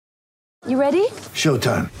You ready?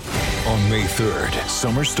 Showtime. On May 3rd,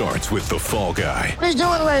 summer starts with The Fall Guy. Let's do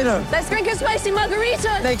it later. Let's drink a spicy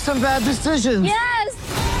margarita. Make some bad decisions.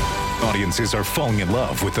 Yes! Audiences are falling in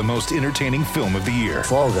love with the most entertaining film of the year.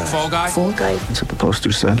 Fall Guy. Fall Guy? Fall guy. That's what the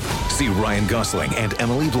poster said. See Ryan Gosling and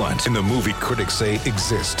Emily Blunt in the movie critics say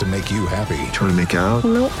exists to make you happy. Trying to make it out?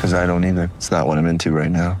 Nope. Because I don't either. It's not what I'm into right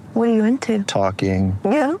now. What are you into? Talking.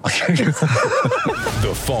 Yeah.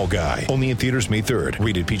 The Fall Guy. Only in theaters May 3rd.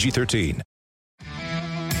 Rated PG-13.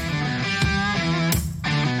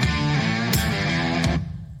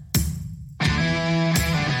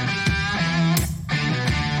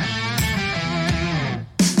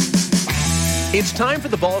 It's time for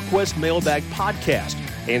the VolQuest Mailbag Podcast,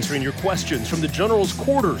 answering your questions from the General's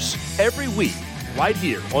quarters every week, right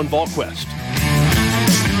here on VolQuest.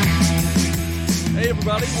 Hey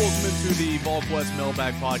everybody, welcome into the VolQuest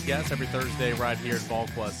Mailbag Podcast every Thursday right here at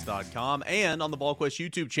VolQuest.com and on the VolQuest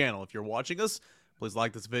YouTube channel. If you're watching us, please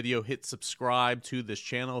like this video, hit subscribe to this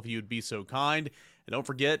channel if you would be so kind. And don't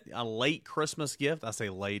forget, a late Christmas gift. I say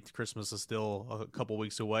late, Christmas is still a couple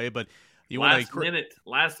weeks away, but you want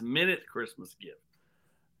last minute Christmas gift.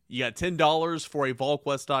 You got $10 for a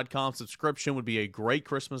VolQuest.com subscription would be a great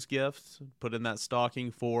Christmas gift. Put in that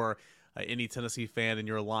stocking for any Tennessee fan in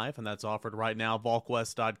your life, and that's offered right now.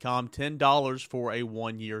 VolQuest.com, $10 for a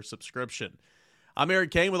 1-year subscription. I'm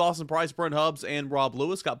Eric Kane with Austin Price, Brent Hubbs, and Rob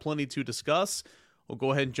Lewis. Got plenty to discuss. We'll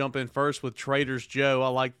go ahead and jump in first with Traders Joe. I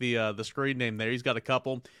like the screen name there. He's got a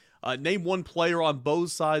couple. Name one player on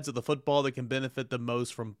both sides of the football that can benefit the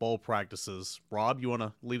most from bowl practices. Rob, you want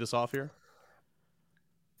to lead us off here?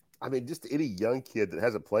 I mean, just any young kid that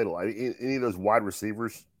hasn't played a lot. Any of those wide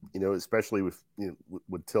receivers, especially with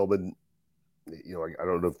with Tillman. I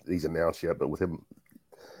don't know if he's announced yet, but with him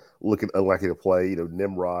looking unlikely to play,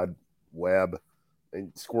 Nimrod, Webb,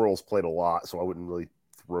 and Squirrels played a lot, so I wouldn't really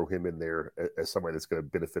throw him in there as somebody that's going to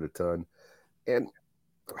benefit a ton. And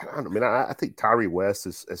I think Tyree West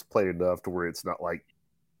has played enough to where it's not like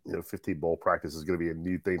 15 bowl practice is going to be a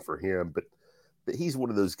new thing for him, but he's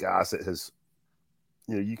one of those guys that has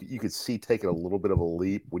you could see taking a little bit of a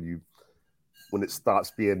leap when it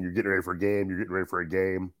stops being you're getting ready for a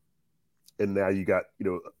game, and now you got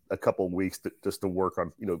a couple of weeks just to work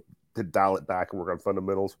on to dial it back and work on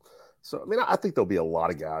fundamentals. So I think there'll be a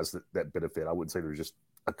lot of guys that benefit. I wouldn't say there's just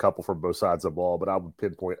a couple from both sides of the ball, but I would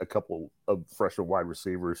pinpoint a couple of freshman wide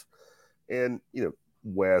receivers and,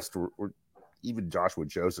 West or even Joshua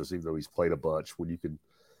Joseph, even though he's played a bunch, when you can,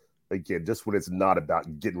 again, just when it's not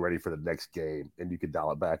about getting ready for the next game and you can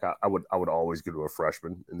dial it back. I would always go to a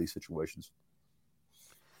freshman in these situations.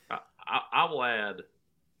 I will add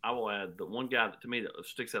the one guy that to me that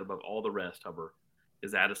sticks out above all the rest, Hubbard,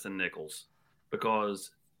 is Addison Nichols,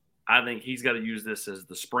 because I think he's got to use this as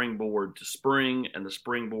the springboard to spring and the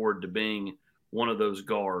springboard to being one of those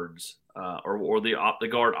guards or the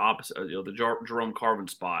guard opposite, the Jerome Carvin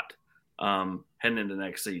spot heading into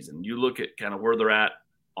next season. You look at kind of where they're at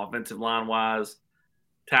offensive line wise,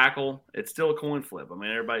 tackle, it's still a coin flip.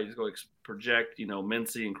 Everybody's going to project,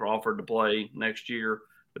 Mincy and Crawford to play next year,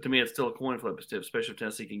 but to me, it's still a coin flip, especially if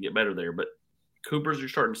Tennessee can get better there. But Cooper's your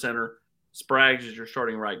starting center, Spraggs is your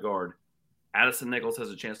starting right guard. Addison Nichols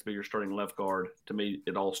has a chance to be your starting left guard. To me,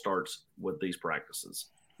 it all starts with these practices.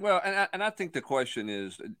 Well, and I think the question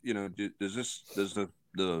is, does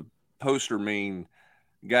the poster mean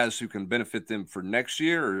guys who can benefit them for next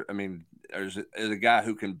year? Or, is it a guy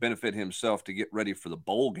who can benefit himself to get ready for the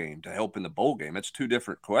bowl game, to help in the bowl game? That's two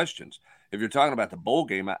different questions. If you're talking about the bowl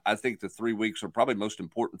game, I think the 3 weeks are probably most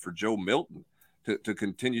important for Joe Milton to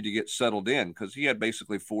continue to get settled in, because he had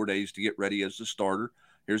basically 4 days to get ready as the starter.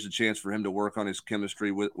 Here's a chance for him to work on his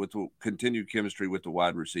chemistry with continued chemistry with the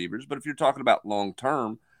wide receivers. But if you're talking about long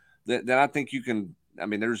term, then I think you can.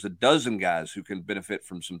 There's a dozen guys who can benefit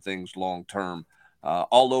from some things long term,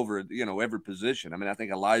 all over every position. I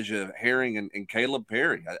think Elijah Herring and Caleb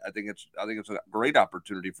Perry. I think it's a great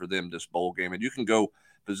opportunity for them this bowl game, and you can go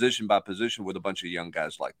position by position with a bunch of young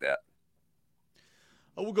guys like that.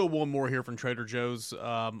 We'll go one more here from Trader Joe's.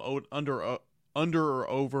 Under or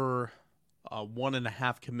over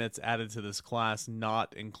 1.5 commits added to this class,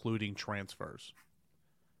 not including transfers.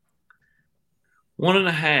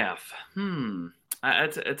 1.5.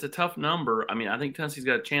 It's a tough number. I think Tennessee's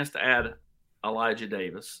got a chance to add Elijah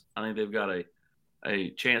Davis. I think they've got a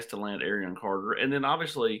chance to land Arion Carter. And then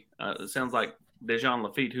obviously it sounds like Dejon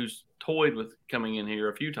Lafitte, who's toyed with coming in here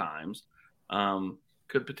a few times,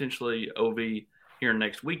 could potentially OV here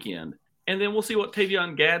next weekend. And then we'll see what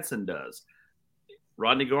Tavion Gadsden does.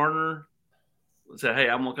 Rodney Garner said, hey,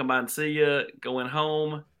 I'm going to come by and see you, going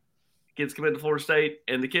home. Kid's committed to Florida State,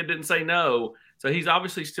 and the kid didn't say no. So he's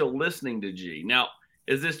obviously still listening to G. Now,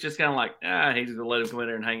 is this just kind of like, he's going to let him come in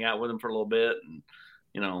there and hang out with him for a little bit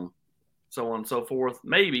and, so on and so forth?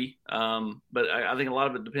 Maybe. But I think a lot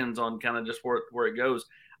of it depends on kind of just where it goes.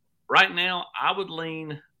 Right now, I would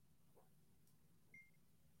lean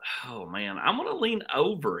 – oh, man, I'm going to lean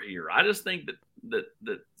over here. I just think that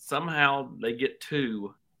somehow they get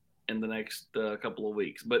 2 in the next couple of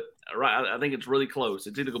weeks. But I think it's really close.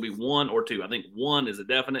 It's either going to be 1 or 2. I think 1 is a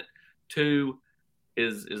definite. 2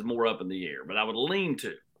 is more up in the air. But I would lean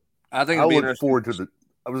 2. I think I look forward to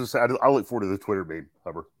I look forward to the Twitter meme,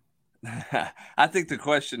 Hubbard. I think the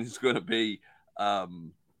question is going to be,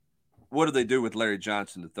 what do they do with Larry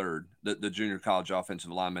Johnson III, the junior college offensive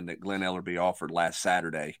lineman that Glenn Ellerbe offered last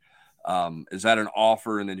Saturday? Is that an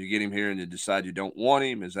offer and then you get him here and you decide you don't want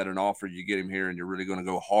him? Is that an offer you get him here and you're really going to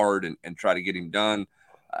go hard and try to get him done?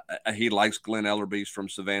 He likes Glenn Ellerbe. He's from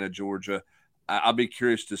Savannah, Georgia. I'll be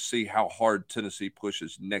curious to see how hard Tennessee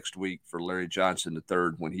pushes next week for Larry Johnson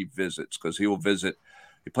III when he visits, because he will visit.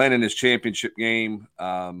 He's playing in his championship game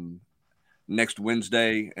next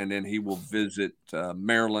Wednesday, and then he will visit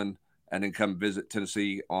Maryland and then come visit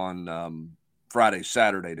Tennessee on Friday,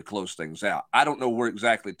 Saturday to close things out. I don't know where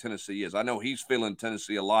exactly Tennessee is. I know he's feeling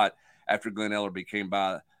Tennessee a lot after Glenn Ellerbe came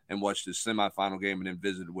by and watched his semifinal game and then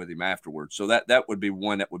visited with him afterwards. So that would be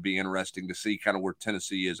one that would be interesting to see kind of where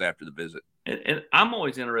Tennessee is after the visit. And I'm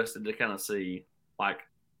always interested to kind of see, like,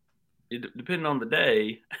 depending on the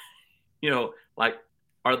day, like,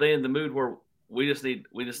 are they in the mood where we just need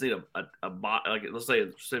a body, like, let's say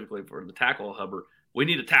specifically for the tackle, Hubbard, we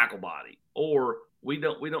need a tackle body, or we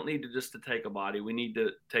don't need to just to take a body. We need to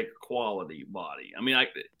take a quality body. I mean,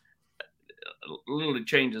 it literally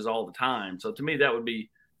changes all the time. So to me, that would be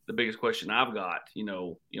the biggest question I've got.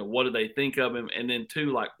 What do they think of him? And then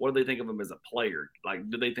 2, like, what do they think of him as a player? Like,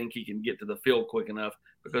 do they think he can get to the field quick enough?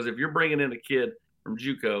 Because if you're bringing in a kid from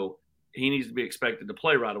JUCO, he needs to be expected to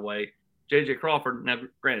play right away. J.J. Crawford, now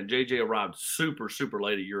granted, J.J. arrived super, super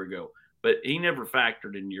late a year ago, but he never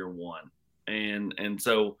factored in year 1. And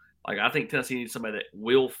so, like, I think Tennessee needs somebody that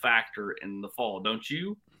will factor in the fall, don't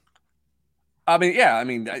you? I mean, yeah. I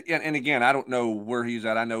mean, and again, I don't know where he's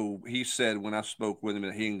at. I know he said when I spoke with him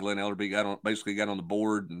that he and Glenn Ellerbe got on the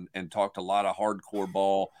board and talked a lot of hardcore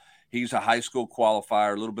ball. He's a high school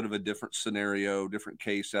qualifier, a little bit of a different scenario, different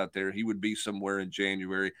case out there. He would be somewhere in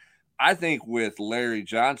January. I think with Larry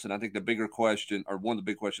Johnson, I think the bigger question, or one of the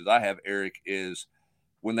big questions I have, Eric, is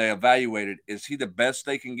when they evaluated, is he the best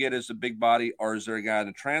they can get as a big body, or is there a guy in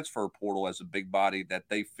the transfer portal as a big body that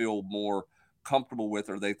they feel more comfortable with,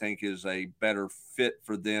 or they think is a better fit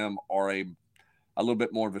for them, or a little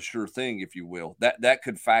bit more of a sure thing, if you will? That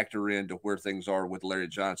could factor into where things are with Larry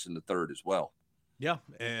Johnson III as well. Yeah,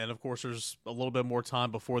 and of course there's a little bit more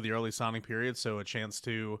time before the early signing period, so a chance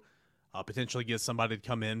to potentially get somebody to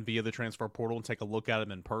come in via the transfer portal and take a look at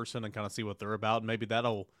them in person and kind of see what they're about. Maybe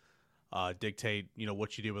that'll dictate,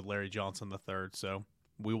 what you do with Larry Johnson III. So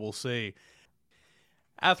we will see.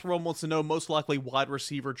 Athrone wants to know, most likely wide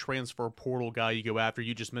receiver transfer portal guy you go after.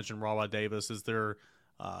 You just mentioned Rawa Davis. Is there,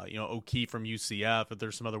 O'Keefe from UCF? If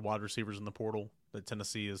there's some other wide receivers in the portal that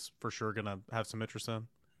Tennessee is for sure going to have some interest in?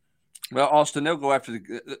 Well, Austin,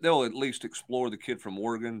 they'll at least explore the kid from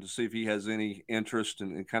Oregon to see if he has any interest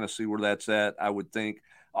and kind of see where that's at, I would think.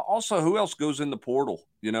 Also, who else goes in the portal,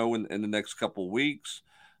 in the next couple of weeks?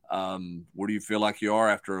 Where do you feel like you are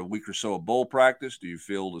after a week or so of bowl practice? Do you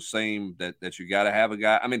feel the same that you got to have a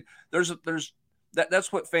guy? I mean, that's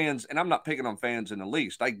what fans, and I'm not picking on fans in the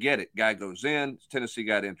least. I get it. Guy goes in, Tennessee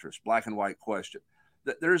got interest, black and white question.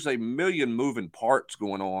 There's a million moving parts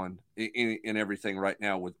going on in everything right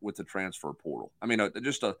now with the transfer portal. I mean,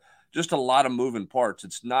 just a lot of moving parts.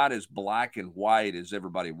 It's not as black and white as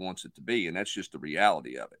everybody wants it to be, and that's just the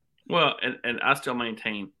reality of it. Well, and I still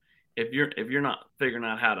maintain, if you're not figuring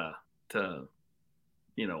out how to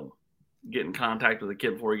get in contact with a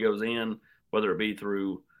kid before he goes in, whether it be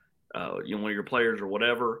through one of your players or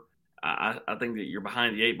whatever, I think that you're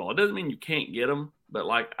behind the 8 ball. It doesn't mean you can't get them, but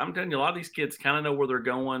like I'm telling you, a lot of these kids kind of know where they're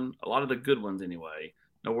going. A lot of the good ones anyway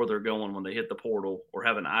know where they're going when they hit the portal or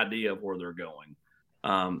have an idea of where they're going.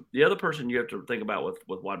 The other person you have to think about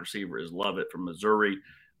with wide receiver is Lovett from Missouri.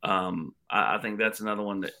 I think that's another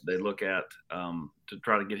one that they look at to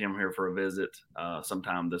try to get him here for a visit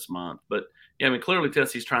sometime this month. But yeah, I mean, clearly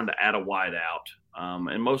Tennessee's trying to add a wide out,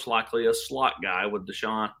 and most likely a slot guy with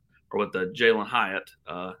Deshaun or with the Jalen Hyatt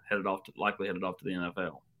headed off to the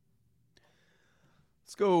NFL.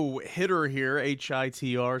 Let's go hitter here.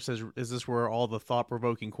 HITR says, is this where all the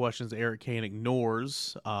thought-provoking questions Eric Kane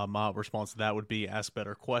ignores? My response to that would be ask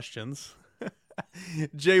better questions.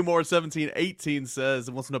 Jay Moore 1718 says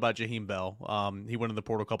and wants to know about Jaheim Bell. He went in the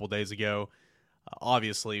portal a couple days ago.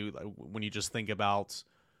 Obviously, when you just think about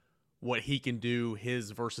what he can do,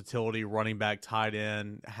 his versatility, running back, tight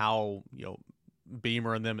end, how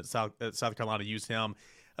Beamer and them at South Carolina use him,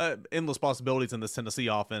 endless possibilities in this Tennessee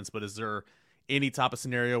offense. But is there any type of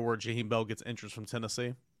scenario where Jaheim Bell gets interest from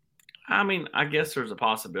Tennessee? I mean, I guess there's a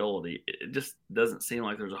possibility. It just doesn't seem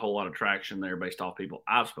like there's a whole lot of traction there based off people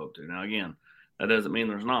I've spoke to. Now, again, that doesn't mean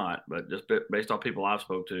there's not, but just based off people I've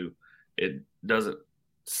spoke to, it doesn't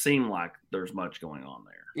seem like there's much going on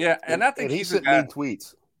there. Yeah, and I think he's sent mean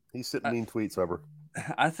tweets. He's sent mean tweets, Hubbard.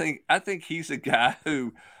 I think he's a guy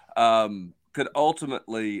who could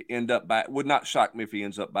ultimately end up back. Would not shock me if he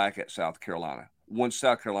ends up back at South Carolina once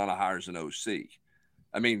South Carolina hires an OC.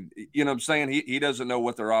 I mean, you know what I'm saying? He doesn't know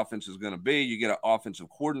what their offense is going to be. You get an offensive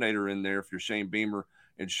coordinator in there. If you're Shane Beamer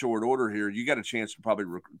in short order here, you got a chance to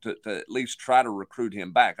probably to at least try to recruit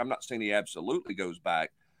him back. I'm not saying he absolutely goes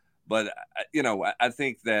back, but, I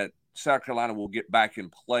think that South Carolina will get back in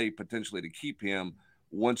play potentially to keep him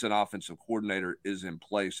once an offensive coordinator is in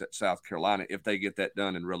place at South Carolina, if they get that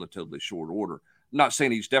done in relatively short order. I'm not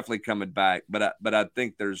saying he's definitely coming back, but I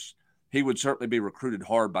think he would certainly be recruited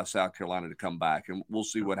hard by South Carolina to come back, and we'll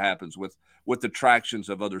see what happens with the tractions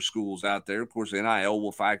of other schools out there. Of course, the NIL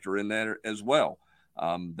will factor in there as well.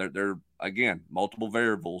 There again, multiple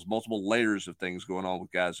variables, multiple layers of things going on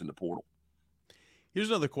with guys in the portal. Here's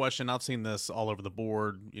another question. I've seen this all over the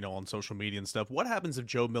board, on social media and stuff. What happens if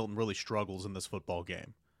Joe Milton really struggles in this football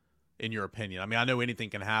game, in your opinion? I mean, I know anything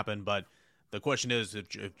can happen, but the question is,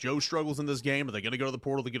 if Joe struggles in this game, are they going to go to the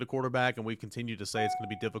portal to get a quarterback? And we continue to say it's going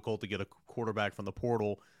to be difficult to get a quarterback from the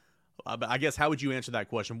portal. But I guess, how would you answer that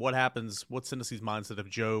question? What happens? What's Tennessee's mindset if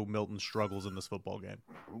Joe Milton struggles in this football game?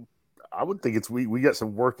 I would think we got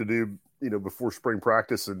some work to do, before spring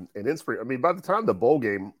practice and in spring. I mean, by the time the bowl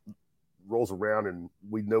game rolls around and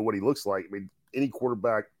we know what he looks like, I mean, any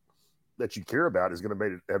quarterback that you care about is going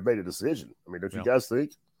to have made a decision. I mean, don't you guys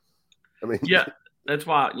think? I mean, yeah, that's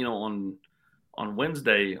why, on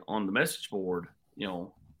Wednesday on the message board,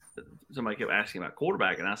 somebody kept asking about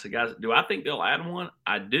quarterback, and I said, guys, do I think they'll add one?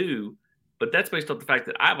 I do, but that's based off the fact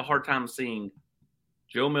that I have a hard time seeing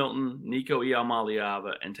Joe Milton, Nico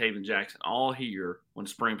Iamaleava, and Taven Jackson all here when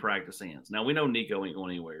spring practice ends. Now, we know Nico ain't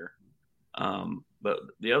going anywhere. But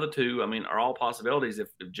the other two, I mean, are all possibilities. If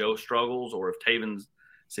Joe struggles, or if Taven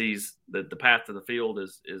sees that the path to the field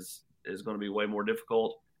is going to be way more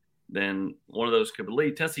difficult, then one of those could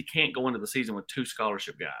lead. Tennessee can't go into the season with two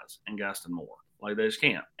scholarship guys and Gaston Moore. Like, they just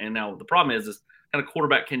can't. And now the problem is kind of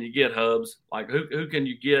quarterback can you get, Hubs? Like, who can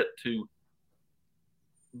you get to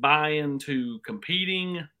buy into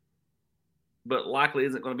competing, but likely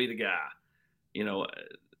isn't going to be the guy, and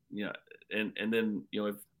then,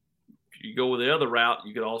 if you go with the other route,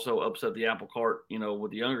 you could also upset the apple cart,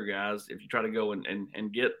 with the younger guys. If you try to go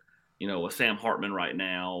and get, a Sam Hartman right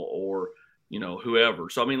now, or, whoever.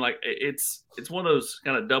 So, I mean, like, it's one of those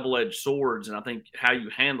kind of double-edged swords. And I think how you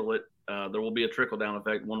handle it, there will be a trickle-down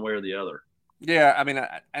effect one way or the other. Yeah, I mean,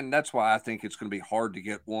 and that's why I think it's going to be hard to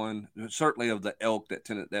get one, certainly of the ilk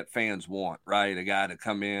that fans want, right? A guy to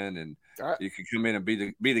come in and you can come in and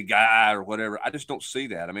be the guy or whatever. I just don't see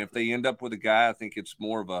that. I mean, if they end up with a guy, I think it's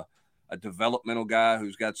more of a developmental guy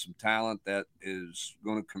who's got some talent that is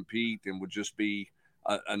going to compete and would just be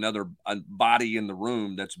another body in the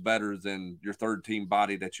room that's better than your third team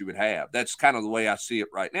body that you would have. That's kind of the way I see it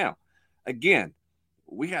right now. Again,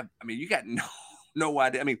 you got no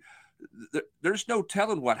idea. I mean, there's no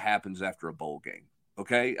telling what happens after a bowl game.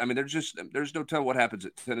 Okay. I mean, there's no telling what happens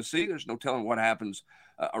at Tennessee. There's no telling what happens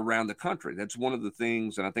around the country. That's one of the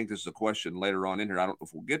things. And I think this is a question later on in here. I don't know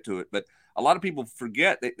if we'll get to it, but a lot of people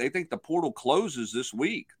forget they think the portal closes this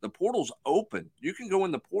week. The portal's open. You can go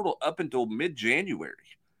in the portal up until mid-January.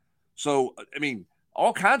 So, I mean,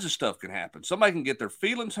 all kinds of stuff can happen. Somebody can get their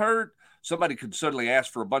feelings hurt. Somebody could suddenly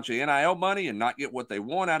ask for a bunch of NIL money and not get what they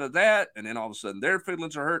want out of that. And then all of a sudden their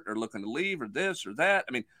feelings are hurt. They're looking to leave or this or that.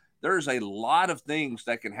 I mean, there's a lot of things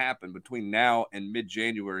that can happen between now and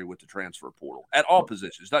mid-January with the transfer portal at all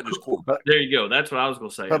positions, not just quarterback. There you go. That's what I was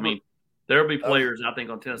going to say. I mean, there'll be players, I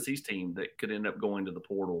think, on Tennessee's team that could end up going to the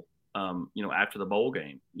portal, after the bowl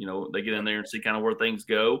game. They get in there and see kind of where things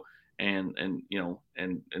go. And at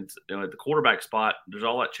the quarterback spot, there's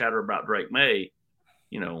all that chatter about Drake May.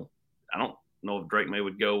 I don't know if Drake May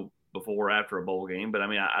would go before or after a bowl game, but I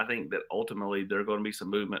mean, I think that ultimately there's going to be some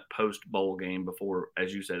movement post bowl game before,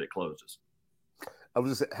 as you said, it closes. I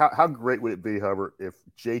was just saying, how great would it be, Hubbard, if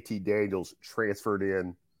JT Daniels transferred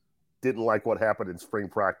in, didn't like what happened in spring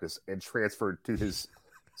practice, and transferred to his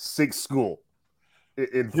sixth school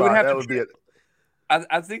in five? That would be it.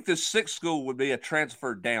 I think the sixth school would be a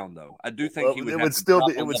transfer down, though. I do think he would. It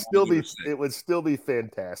would still be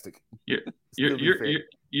fantastic.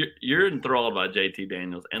 You're enthralled by JT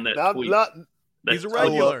Daniels and that tweet. He's a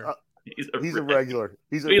regular. He's a regular.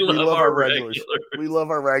 We love our regulars. We love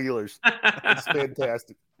our regulars. It's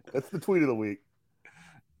fantastic. That's the tweet of the week.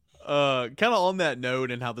 Kind of on that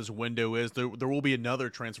note and how this window is, there will be another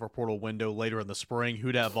transfer portal window later in the spring.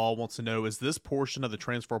 Who Dat Vol wants to know, is this portion of the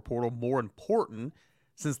transfer portal more important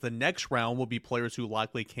since the next round will be players who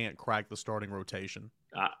likely can't crack the starting rotation?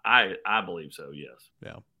 I believe so, yes.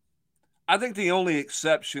 Yeah. I think the only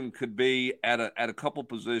exception could be at a couple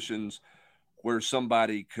positions where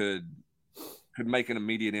somebody could make an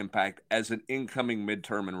immediate impact as an incoming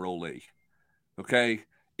midterm enrollee. Okay?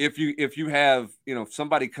 If you have, if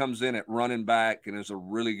somebody comes in at running back and is a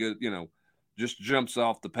really good, just jumps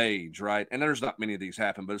off the page, right? And there's not many of these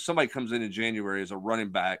happen, but if somebody comes in January as a running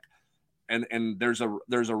back and there's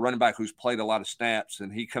a running back who's played a lot of snaps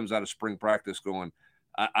and he comes out of spring practice going,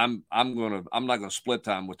 I'm not going to split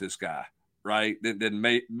time with this guy, right? Then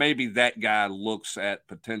maybe that guy looks at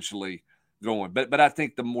potentially going. But I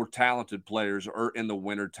think the more talented players are in the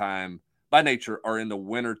wintertime, by nature, are in the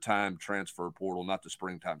wintertime transfer portal, not the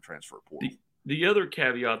springtime transfer portal. The other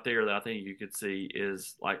caveat there that I think you could see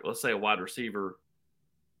is, like, let's say a wide receiver,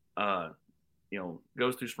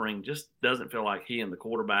 goes through spring, just doesn't feel like he and the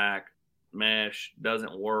quarterback mesh,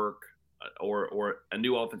 doesn't work, or a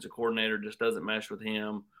new offensive coordinator just doesn't mesh with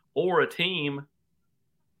him, or a team,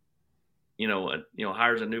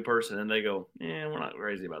 hires a new person and they go, we're not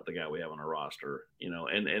crazy about the guy we have on our roster, and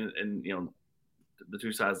the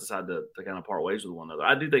two sides decide to kind of part ways with one another.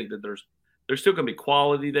 I do think that there's still going to be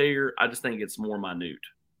quality there. I just think it's more minute.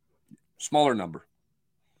 Smaller number.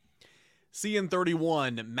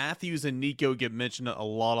 CN31, Matthews and Nico get mentioned a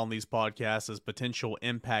lot on these podcasts as potential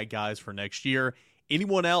impact guys for next year.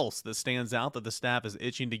 Anyone else that stands out that the staff is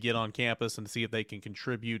itching to get on campus and see if they can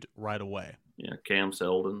contribute right away? Yeah, Cam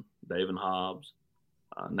Seldon, David Hobbs,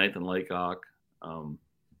 Nathan Laycock,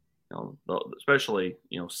 especially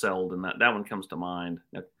Seldon. That one comes to mind.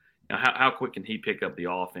 How quick can he pick up the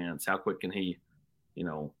offense? How quick can he,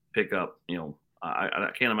 pick up?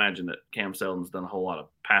 I can't imagine that Cam Seldon's done a whole lot of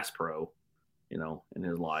pass pro, in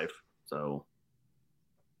his life. So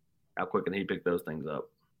how quick can he pick those things up?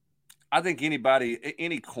 I think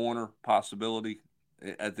any corner possibility,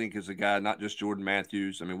 I think, is a guy, not just Jordan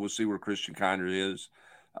Matthews. I mean, we'll see where Christian Kinder is,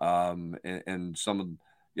 and some of,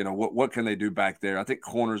 what can they do back there? I think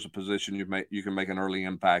corner is a position you can make an early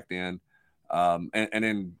impact in, and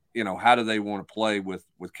then how do they want to play with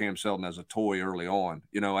Cam Seldon as a toy early on?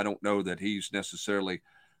 I don't know that he's necessarily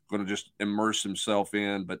going to just immerse himself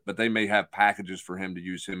in, but they may have packages for him to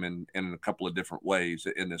use him in a couple of different ways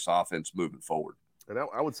in this offense moving forward. And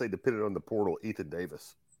I would say, depending on the portal, Ethan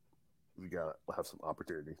Davis, we got to have some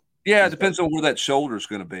opportunity. Yeah, it depends on where that shoulder is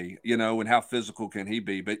going to be, and how physical can he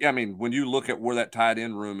be. But, I mean, when you look at where that tight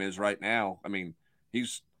end room is right now, I mean,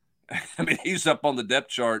 he's up on the depth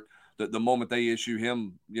chart the moment they issue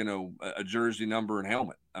him, a jersey number and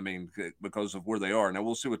helmet. I mean, because of where they are. Now,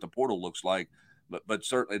 we'll see what the portal looks like, but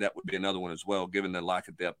certainly that would be another one as well, given the lack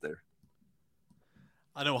of depth there.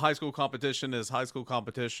 I know high school competition is high school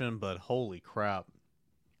competition, but holy crap.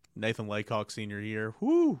 Nathan Laycock senior year,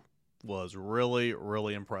 was really,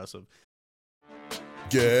 really impressive.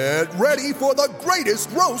 Get ready for the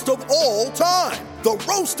greatest roast of all time, the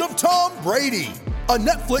Roast of Tom Brady, a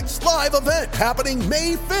Netflix live event happening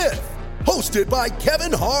May 5th. Hosted by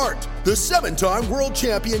Kevin Hart, the 7-time world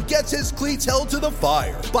champion gets his cleats held to the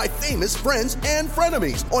fire by famous friends and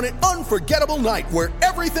frenemies on an unforgettable night where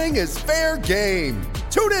everything is fair game.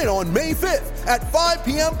 Tune in on May 5th at 5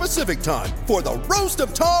 p.m. Pacific time for the Roast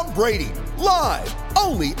of Tom Brady, live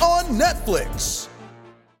only on Netflix.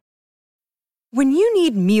 When you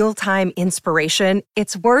need mealtime inspiration,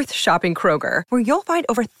 it's worth shopping Kroger, where you'll find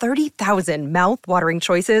over 30,000 mouth-watering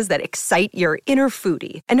choices that excite your inner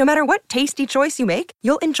foodie. And no matter what tasty choice you make,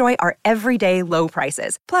 you'll enjoy our everyday low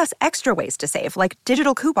prices, plus extra ways to save, like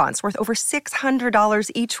digital coupons worth over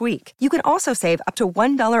 $600 each week. You can also save up to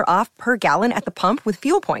 $1 off per gallon at the pump with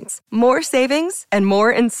fuel points. More savings and more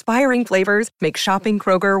inspiring flavors make shopping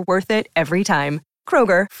Kroger worth it every time.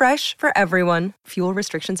 Kroger, fresh for everyone. Fuel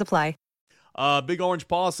restrictions apply. Big Orange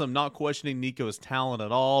Possum, not questioning Nico's talent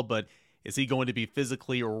at all, but is he going to be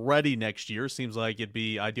physically ready next year? Seems like it'd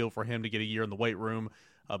be ideal for him to get a year in the weight room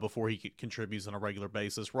before he contributes on a regular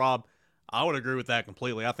basis. Rob, I would agree with that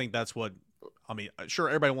completely. I think that's what, sure,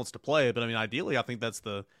 everybody wants to play, but ideally, I think that's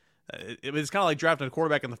it's kind of like drafting a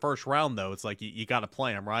quarterback in the first round, though. It's like you got to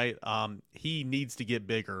play him, right? He needs to get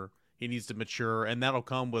bigger. He needs to mature, and that'll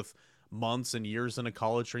come with months and years in a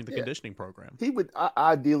college strength and conditioning program. He would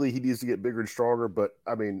ideally he needs to get bigger and stronger, but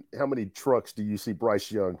I mean, how many trucks do you see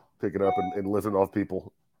Bryce Young picking up and lifting off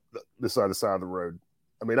people this side of the road?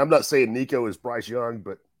 I mean, I'm not saying Nico is Bryce Young,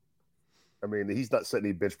 but I mean, he's not setting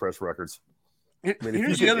any bench press records. I mean,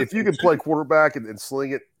 if you can play quarterback and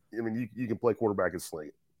sling it, I mean, you can play quarterback and sling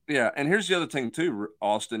it. Yeah, and here's the other thing too,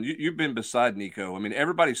 Austin. You've been beside Nico. I mean,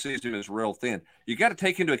 everybody sees him as real thin. You got to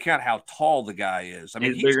take into account how tall the guy is. I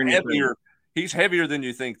mean, he's heavier. He's heavier than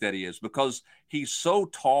you think that he is because he's so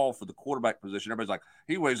tall for the quarterback position. Everybody's like,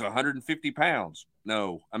 he weighs 150 pounds.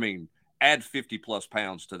 No, I mean, add 50-plus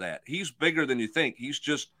pounds to that. He's bigger than you think. He's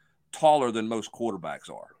just taller than most quarterbacks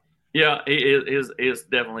are. Yeah, he is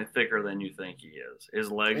definitely thicker than you think he is. His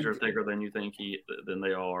legs are thicker than you think than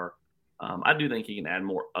they are. I do think he can add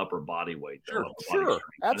more upper body weight. Sure,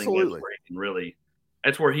 absolutely.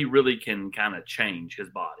 That's where he really can kind of change his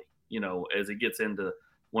body. You know, as he gets into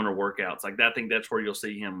winter workouts like that, I think that's where you'll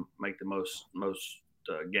see him make the most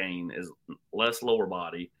gain is less lower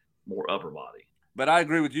body, more upper body. But I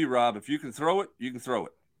agree with you, Rob. If you can throw it, you can throw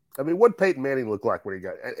it. I mean, what Peyton Manning looked like when he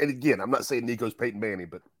got – and again, I'm not saying Nico's Peyton Manning,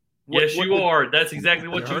 but – Yes, you are. That's exactly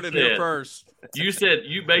what you said. It first.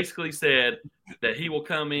 You basically said that he will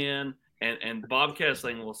come in and Bob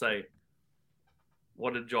Kessling will say,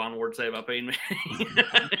 what did John Ward say about Peyton Manning?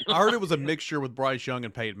 I heard it was a mixture with Bryce Young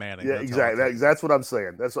and Peyton Manning. Yeah, exactly. That's what I'm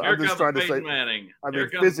saying. That's what I'm just trying to say. Manning. I mean,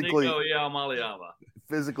 physically,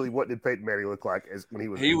 what did Peyton Manning look like when he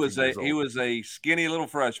was? He was a skinny little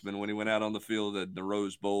freshman when he went out on the field at the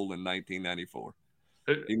Rose Bowl in 1994.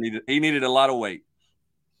 He needed a lot of weight.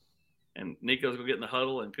 And Nico's going to get in the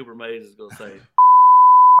huddle, and Cooper Mays is going to say,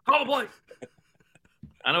 call play.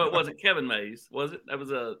 I know it wasn't Kevin Mays, was it? Was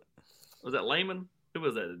that Lehman? Who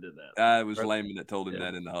was that did that? It was Lehman that told him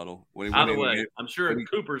that in the huddle. Either way, I'm sure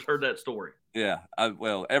Cooper's heard that story. Yeah,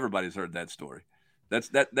 everybody's heard that story.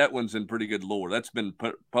 That one's in pretty good lore. That's been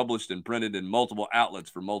published and printed in multiple outlets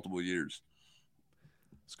for multiple years.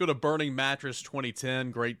 Let's go to Burning Mattress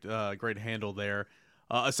 2010. Great handle there.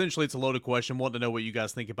 Essentially, it's a loaded question. Want to know what you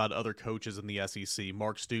guys think about other coaches in the SEC.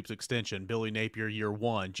 Mark Stoops extension, Billy Napier year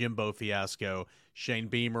one, Jimbo fiasco, Shane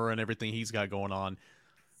Beamer and everything he's got going on.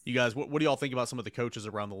 You guys, what do y'all think about some of the coaches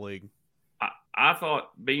around the league? I thought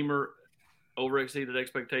Beamer overexceeded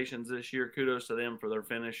expectations this year. Kudos to them for their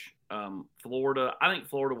finish. Florida, I think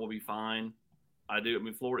Florida will be fine. I do. I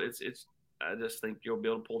mean, Florida, I just think you'll be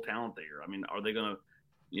able to pull talent there. I mean, are they going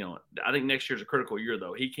to, I think next year's a critical year,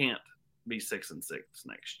 though. He can't be 6-6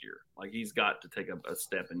 next year. Like, he's got to take a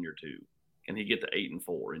step in year two. Can he get to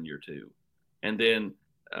 8-4 in year two? And then,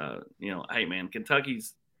 hey man,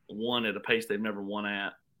 Kentucky's won at a pace they've never won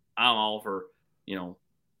at. I'm all for,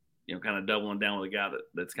 kind of doubling down with a guy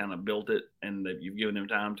that's kind of built it and that you've given him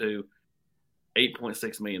time to.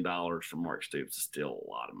 $8.6 million from Mark Stoops is still a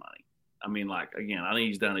lot of money. I mean, again, I think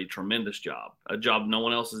he's done a tremendous job, a job no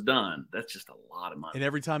one else has done. That's just a lot of money. And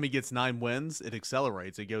every time he gets 9 wins, it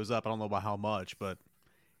accelerates. It goes up. I don't know by how much, but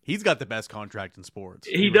he's got the best contract in sports.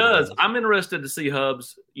 He does. I'm interested to see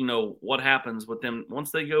Hubs, what happens with them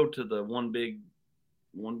once they go to the one big,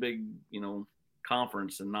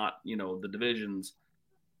 conference and not, the divisions.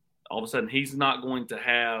 All of a sudden, he's not going to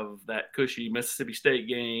have that cushy Mississippi State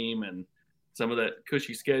game and some of that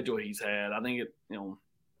cushy schedule he's had. I think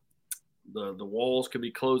the walls could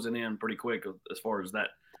be closing in pretty quick as far as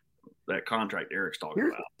that contract Eric's talking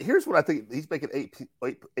about. Here's what I think. He's making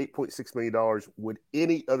 $8.6 million. Would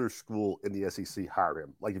any other school in the SEC hire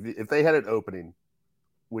him? Like, if they had an opening,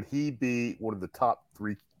 would he be one of the top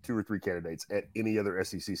 2 or 3 candidates at any other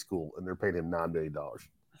SEC school, and they're paying him $9 million?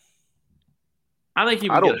 I think he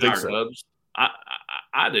would get hired, Hubs.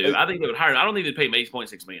 I do. I think they would hire him. I don't think they'd pay him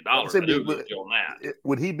 $8.6 million. I do agree on that.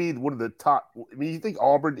 Would he be one of the top? I mean, you think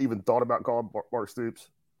Auburn even thought about calling Mark Stoops?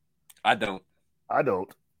 I don't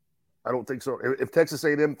think so. If Texas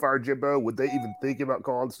A&M fired Jimbo, would they even think about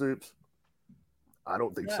calling Stoops? I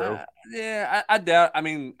don't think so. Yeah, I doubt. I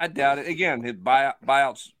mean, I doubt it. Again, his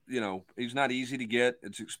buyouts. He's not easy to get.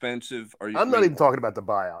 It's expensive. I'm not even talking about the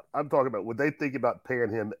buyout. I'm talking about would they think about paying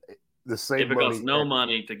him the same money? It costs no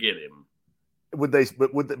money to get him. Would they?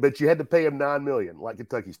 But you had to pay him $9 million, like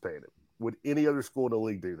Kentucky's paying him. Would any other school in the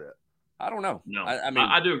league do that? I don't know. No, I mean,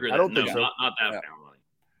 I do agree. I don't think so. Not that kind of money.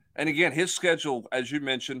 And again, his schedule, as you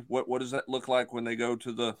mentioned, what does that look like when they go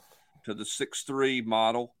to the 6-3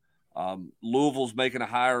 model? Louisville's making a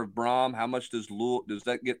hire of Brom. How much does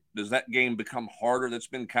that game become harder? That's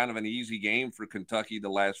been kind of an easy game for Kentucky the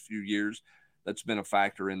last few years. That's been a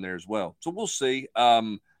factor in there as well. So we'll see.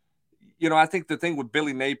 I think the thing with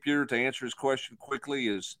Billy Napier, to answer his question quickly,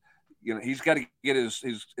 is, he's got to get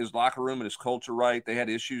his locker room and his culture right. They had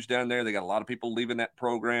issues down there. They got a lot of people leaving that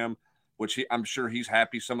program, which I'm sure he's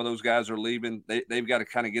happy some of those guys are leaving. They've got to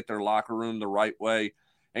kind of get their locker room the right way.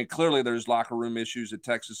 And clearly there's locker room issues at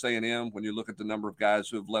Texas A&M when you look at the number of guys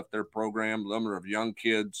who have left their program, the number of young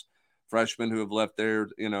kids, freshmen who have left there,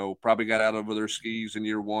 probably got out over their skis in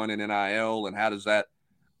year one in NIL. And how does that,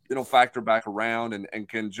 factor back around? And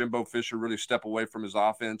can Jimbo Fisher really step away from his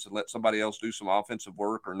offense and let somebody else do some offensive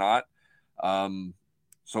work or not?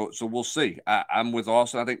 So we'll see. I'm with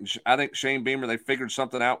Austin. I think Shane Beamer, they figured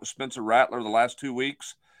something out with Spencer Rattler the last 2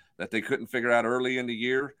 weeks that they couldn't figure out early in the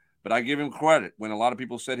year. But I give him credit. When a lot of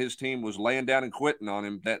people said his team was laying down and quitting on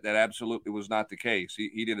him, that absolutely was not the case.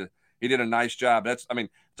 He did a nice job. It's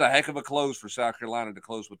a heck of a close for South Carolina to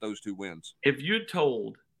close with those 2 wins. If you had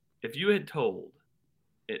told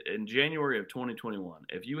in January of 2021,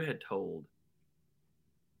 if you had told,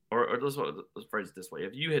 or let's phrase it this way,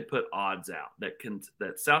 if you had put odds out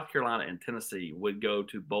that South Carolina and Tennessee would go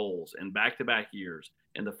to bowls in back-to-back years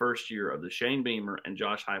in the first year of the Shane Beamer and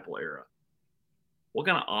Josh Heupel era, what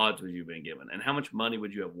kind of odds would you have been given, and how much money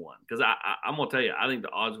would you have won? Because I'm going to tell you, I think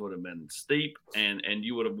the odds would have been steep, and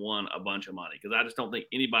you would have won a bunch of money, because I just don't think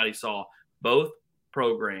anybody saw both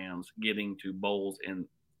programs getting to bowls in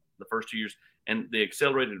the first 2 years, and the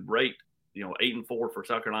accelerated rate, 8-4 for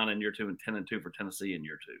South Carolina in year 2 and 10-2 for Tennessee in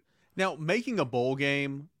year 2. Now, making a bowl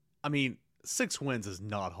game, 6 wins is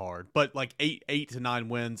not hard, but like 8 to 9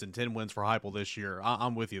 wins and 10 wins for Heupel this year,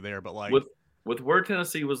 I'm with you there. But like with where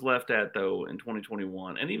Tennessee was left at though in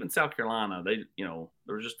 2021, and even South Carolina, they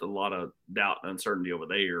there was just a lot of doubt and uncertainty over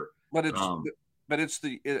there. But it's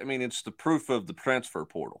the proof of the transfer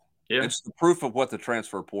portal. Yeah. It's the proof of what the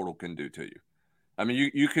transfer portal can do to you.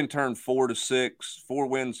 You can turn 4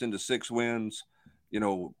 wins into 6 wins,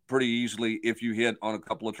 pretty easily if you hit on a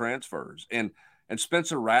couple of transfers. And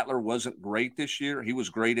Spencer Rattler wasn't great this year. He was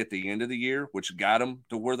great at the end of the year, which got them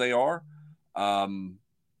to where they are. And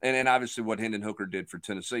obviously what Hendon Hooker did for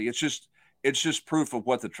Tennessee. It's just proof of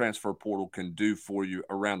what the transfer portal can do for you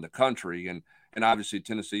around the country. And obviously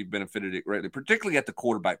Tennessee benefited it greatly, particularly at the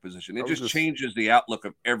quarterback position. It just changes the outlook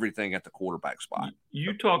of everything at the quarterback spot.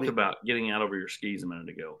 You talked about getting out over your skis a minute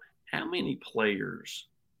ago. How many players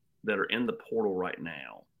that are in the portal right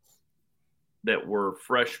now that were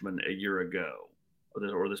freshmen a year ago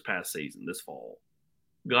or this past season, this fall,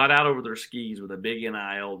 got out over their skis with a big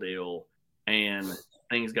NIL deal, and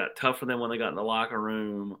things got tough for them when they got in the locker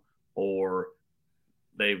room, or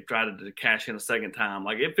they've tried to cash in a second time?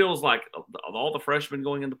 Like, it feels like of all the freshmen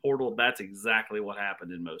going in the portal, that's exactly what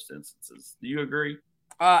happened in most instances. Do you agree?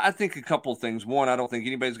 I think a couple of things. One, I don't think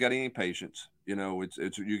anybody's got any patience.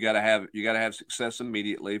 It's you got to have success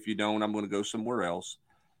immediately. If you don't, I'm going to go somewhere else.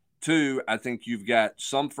 2, I think you've got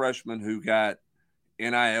some freshmen who got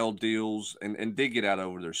NIL deals and did get out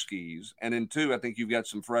over their skis. And then 2, I think you've got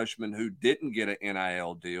some freshmen who didn't get an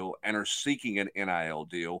NIL deal and are seeking an NIL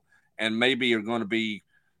deal and maybe are going to be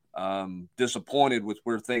disappointed with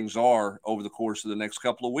where things are over the course of the next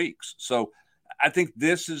couple of weeks. So I think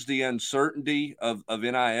this is the uncertainty of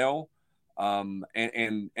NIL. And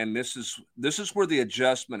this is where the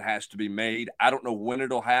adjustment has to be made. I don't know when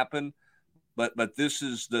it'll happen, but this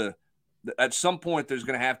is at some point there's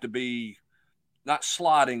going to have to be, not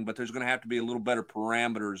slotting, but there's going to have to be a little better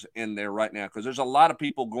parameters in there right now, because there's a lot of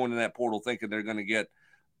people going to that portal thinking they're going to get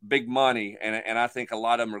big money, and I think a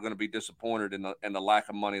lot of them are going to be disappointed in the lack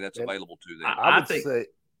of money that's available to them.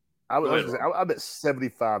 I bet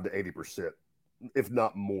 75 to 80%, if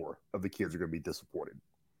not more, of the kids are going to be disappointed.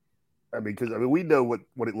 Because we know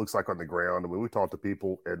what it looks like on the ground. We talk to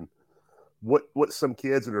people, and what some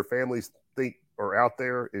kids and their families think are out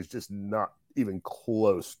there is just not even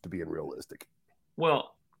close to being realistic.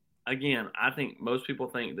 Well, again, I think most people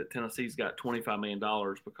think that Tennessee's got $25 million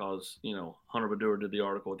because, Hunter Badura did the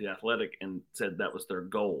article with The Athletic and said that was their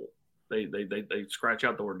goal. They scratch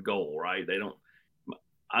out the word goal, right? They don't.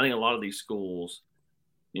 I think a lot of these schools,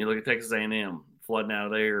 look at Texas A&M flooding out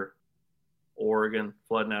of there, Oregon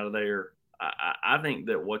flooding out of there. I think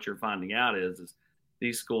that what you're finding out is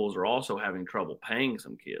these schools are also having trouble paying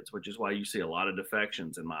some kids, which is why you see a lot of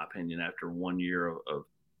defections, in my opinion, after 1 year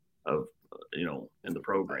of in the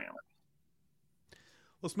program.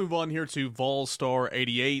 Let's move on here to Vol Star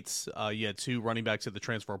 88. You had 2 running backs at the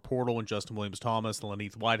transfer portal, and Justin Williams-Thomas and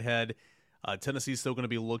Laneith Whitehead. Tennessee's still going to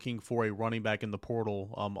be looking for a running back in the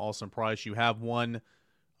portal. Austin Price, you have one,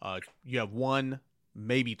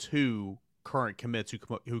 maybe 2 current commits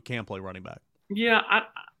who can play running back. Yeah,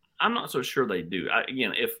 I'm not so sure they do.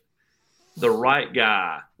 Again, if the right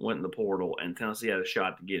guy went in the portal and Tennessee had a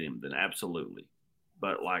shot to get him, then absolutely.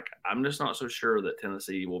 But like, I'm just not so sure that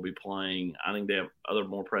Tennessee will be playing. I think they have other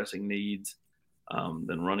more pressing needs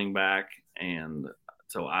than running back, and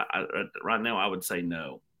so I right now I would say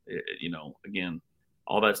no. Again,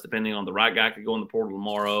 all that's depending on the right guy could go in the portal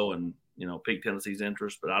tomorrow and pique Tennessee's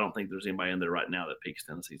interest. But I don't think there's anybody in there right now that piques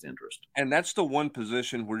Tennessee's interest. And that's the one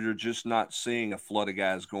position where you're just not seeing a flood of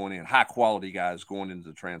guys going in, high quality guys going into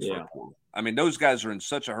the transfer portal. I mean, those guys are in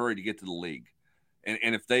such a hurry to get to the league. And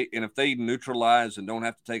if they neutralize and don't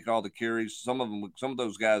have to take all the carries, some of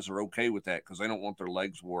those guys are okay with that because they don't want their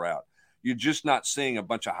legs wore out. You're just not seeing a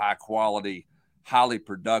bunch of high quality, highly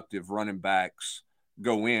productive running backs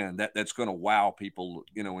go in that's going to wow people,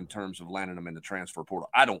 in terms of landing them in the transfer portal.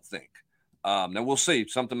 I don't think. Now we'll see.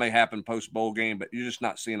 Something may happen post bowl game, but you're just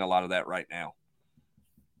not seeing a lot of that right now.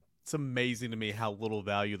 It's amazing to me how little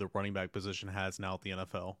value the running back position has now at the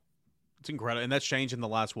NFL. It's incredible. And that's changed in the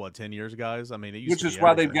last, 10 years, guys? I mean, it used to be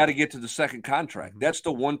why everything. they've got to get to the second contract. Mm-hmm. That's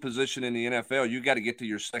the one position in the NFL. You got to get to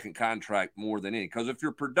your second contract more than any. Because if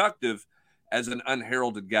you're productive as an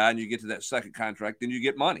unheralded guy and you get to that second contract, then you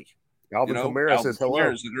get money. Alvin Kamara says hello.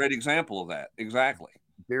 Kamara is a great example of that. Exactly.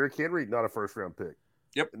 Derrick Henry, not a first-round pick.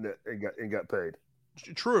 Yep. And got paid.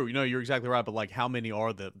 True. You're exactly right. But, how many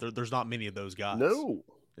are there's not many of those guys. No.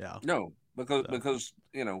 Yeah. No, because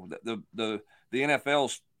the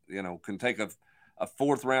NFL's, can take a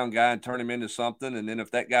fourth-round guy and turn him into something. And then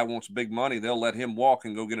if that guy wants big money, they'll let him walk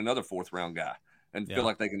and go get another fourth-round guy and feel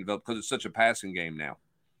like they can develop because it's such a passing game now.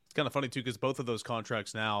 It's kind of funny, too, because both of those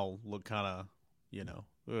contracts now look kind of,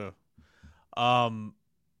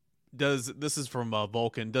 This is from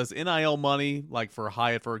Vulcan. Does NIL money, like for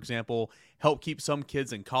Hyatt, for example, help keep some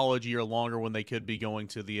kids in college a year longer when they could be going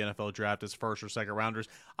to the NFL draft as first or second rounders?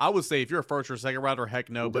 I would say if you're a first or second rounder, heck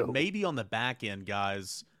no. But maybe on the back end,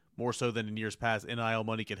 guys, more so than in years past, NIL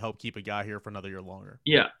money could help keep a guy here for another year longer.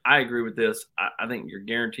 Yeah, I agree with this. I think your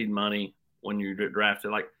guaranteed money when you're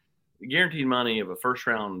drafted, like the guaranteed money of a first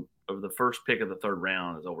round of the first pick of the third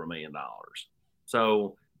round is over $1 million.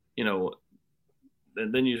 So,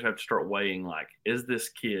 then you just have to start weighing, is this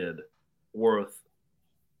kid worth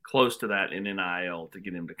close to that in NIL to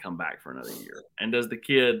get him to come back for another year? And does the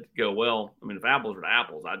kid go, well, I mean, if apples are to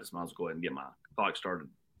apples, I just might as well go ahead and get my clock started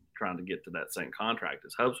trying to get to that same contract,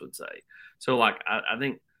 as Hubs would say. So, I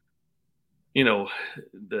think,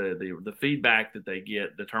 the feedback that they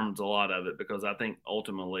get determines a lot of it, because I think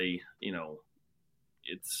ultimately,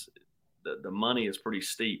 it's the money is pretty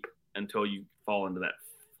steep until you fall into that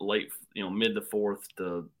late, mid to fourth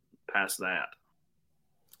to past that.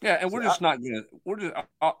 Yeah, and we're just not going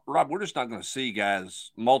to see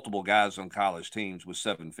multiple guys on college teams with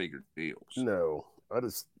 7-figure deals. No,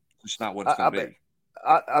 it's not what it's going to be.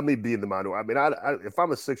 I may be in the minority. I mean, if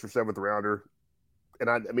I'm a 6th or 7th rounder, and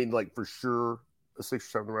I mean, for sure a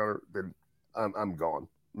 6th or 7th rounder, then I'm gone.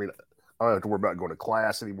 I mean, I don't have to worry about going to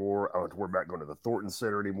class anymore. I don't have to worry about going to the Thornton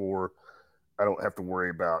Center anymore. I don't have to worry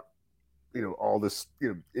about all this,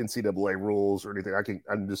 NCAA rules or anything.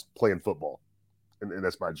 I'm just playing football, and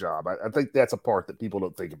that's my job. I think that's a part that people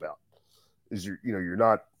don't think about. Is you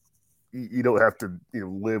don't have to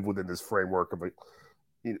live within this framework of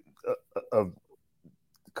the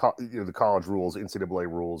college rules, NCAA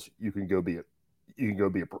rules. You can go be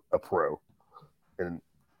a pro, and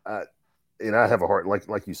I have a heart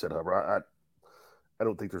like you said, Hubbard. I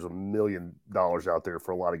don't think there's $1 million out there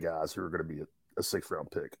for a lot of guys who are going to be a 6th-round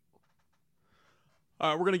pick. All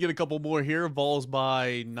right, we're going to get a couple more here. Vols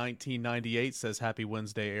by 1998 says, Happy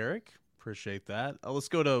Wednesday, Eric. Appreciate that. Let's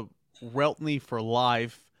go to Reltney for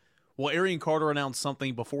life. Will Arian Carter announce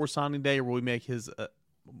something before signing day, or will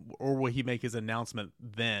he make his announcement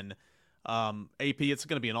then? AP, it's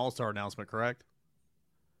going to be an all-star announcement, correct?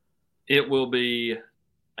 It will be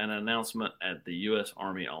an announcement at the U.S.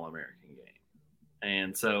 Army All-American game.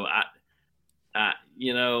 And so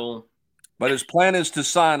but his plan is to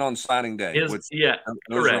sign on signing day. Those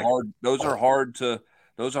correct. Those are hard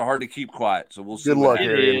to keep quiet. So we'll see. Good luck,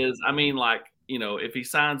 Arian. It is. I mean, if he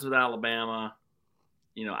signs with Alabama,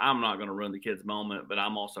 I'm not going to ruin the kid's moment, but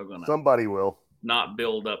I'm also going to somebody will not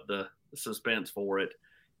build up the suspense for it.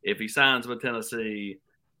 If he signs with Tennessee,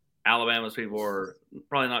 Alabama's people are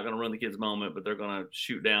probably not going to ruin the kid's moment, but they're going to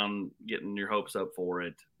shoot down getting your hopes up for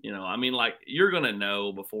it. You're going to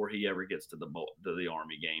know before he ever gets to the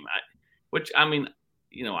Army game.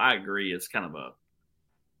 I agree. It's kind of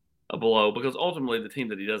a blow, because ultimately the team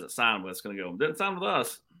that he doesn't sign with is going to go, didn't sign with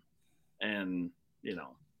us. And,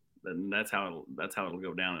 then that's how it'll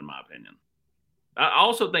go down, in my opinion. I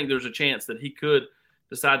also think there's a chance that he could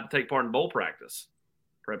decide to take part in bowl practice,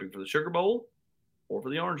 prepping for the Sugar Bowl or for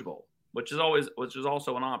the Orange Bowl, which is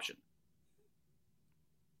also an option.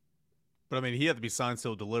 But I mean, he had to be signed,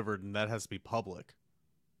 sealed, delivered, and that has to be public.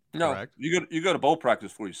 No, correct? you go to bowl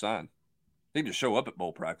practice before you sign. He can just show up at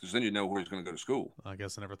bowl practice, then you know where he's going to go to school. I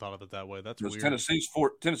guess I never thought of it that way. That's Because weird.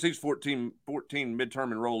 Tennessee's 14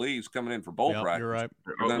 midterm enrollees coming in for bowl practice. You're right.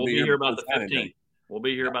 We'll be here about the 15th. We'll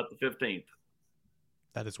be here about the 15th.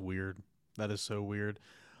 That is weird. That is so weird.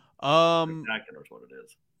 Spectacular is what it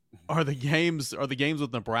is. Are the games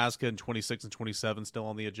with Nebraska in 26 and 27 still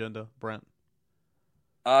on the agenda, Brent?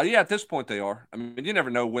 Yeah, at this point they are. I mean, you never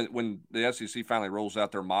know when the SEC finally rolls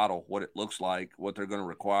out their model, what it looks like, what they're going to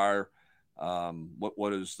require.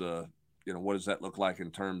 What is the, what does that look like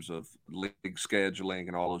in terms of league scheduling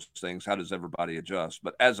and all those things? How does everybody adjust?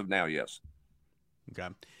 But as of now, yes. Okay.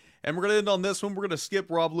 And we're going to end on this one. We're going to skip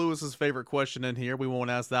Rob Lewis's favorite question in here. We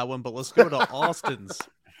won't ask that one, but let's go to Austin's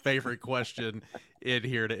favorite question in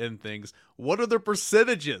here to end things. What are the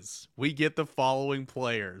percentages we get the following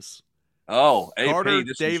players? Oh, Carter AP,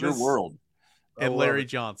 this Davis, is your world. And Larry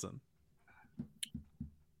Johnson.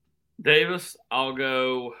 Davis, I'll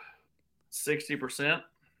go 60%.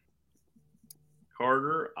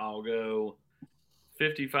 Carter, I'll go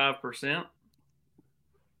 55%.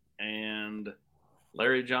 And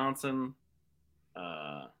Larry Johnson,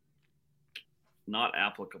 not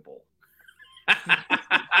applicable.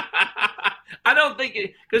 I don't think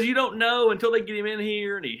it, because you don't know until they get him in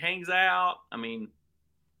here and he hangs out. I mean,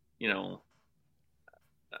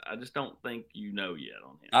 I just don't think you know yet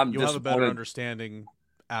on him. You'll have a better understanding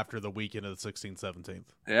after the weekend of the 16th, 17th.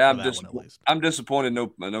 Yeah, I'm disappointed.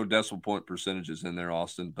 No decimal point percentages in there,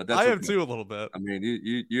 Austin. But that's I am too a little bit. I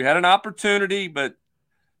mean, you had an opportunity, but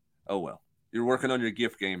oh well. You're working on your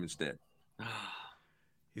gift game instead.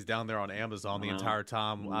 He's down there on Amazon the entire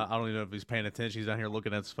time. I don't even know if he's paying attention. He's down here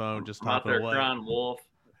looking at his phone, just typing away. Crying wolf.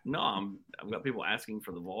 No, I've got people asking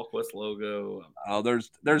for the VolQuest logo. Oh, there's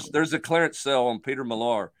a clearance sale on Peter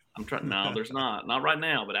Millar. I'm trying. No, there's not right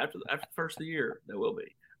now. But after the first of the year, there will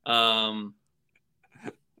be.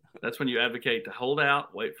 That's when you advocate to hold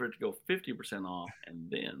out, wait for it to go 50% off, and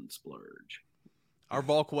then splurge. Our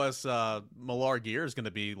VolQuest Millar gear is going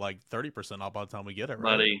to be like 30% off by the time we get it.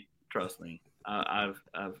 Right? Buddy, trust me. I've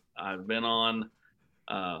been on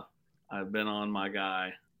my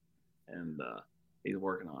guy, and he's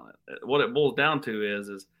working on it. What it boils down to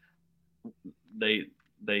is they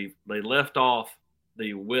left off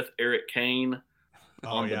the with Eric Kane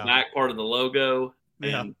on the back part of the logo,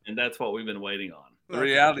 and that's what we've been waiting on. The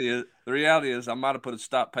reality is I might have put a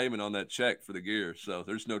stop payment on that check for the gear, so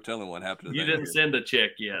there's no telling what happened to that. You didn't send a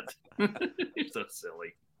check yet. You're so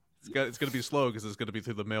silly. It's going to be slow because it's going to be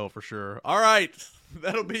through the mail for sure. All right.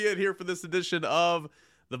 That'll be it here for this edition of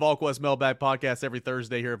the VolQuest Mailbag Podcast every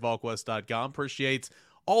Thursday here at VolQuest.com. Appreciate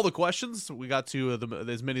all the questions. We got to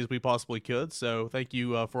as many as we possibly could, so thank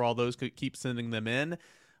you for all those. Keep sending them in.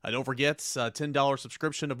 Don't forget, $10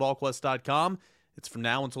 subscription to VolQuest.com. It's from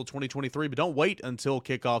now until 2023, but don't wait until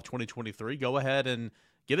kickoff 2023. Go ahead and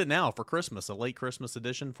get it now for Christmas, a late Christmas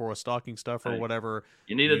edition for a stocking stuffer or whatever.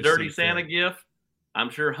 You need a dirty Santa gift? I'm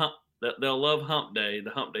sure they'll love Hump Day,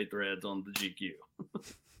 the Hump Day threads on the GQ.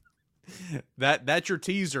 That's your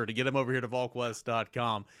teaser to get them over here to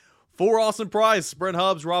VolQuest.com. For Austin Price, Brent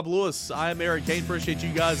Hubbs, Rob Lewis, I am Eric Kane. Appreciate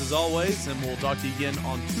you guys as always, and we'll talk to you again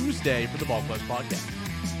on Tuesday for the VolQuest Podcast.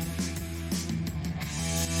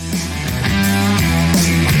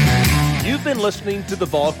 You've been listening to the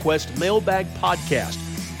VolQuest Mailbag Podcast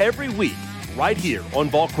every week right here on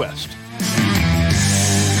VolQuest.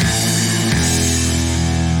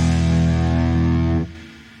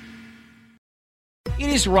 It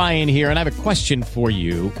is Ryan here, and I have a question for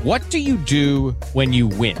you. What do you do when you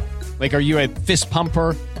win? Like, are you a fist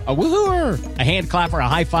pumper, a woohooer, a hand clapper, a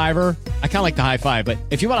high fiver? I kind of like the high five, but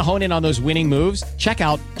if you want to hone in on those winning moves, check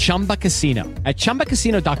out Chumba Casino. At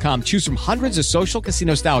ChumbaCasino.com, choose from hundreds of social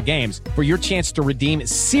casino-style games for your chance to redeem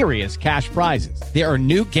serious cash prizes. There are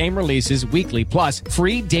new game releases weekly, plus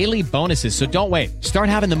free daily bonuses, so don't wait. Start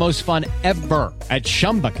having the most fun ever at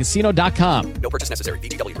ChumbaCasino.com. No purchase necessary.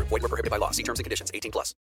 VGW Group. Void where prohibited by law. See terms and conditions. 18+.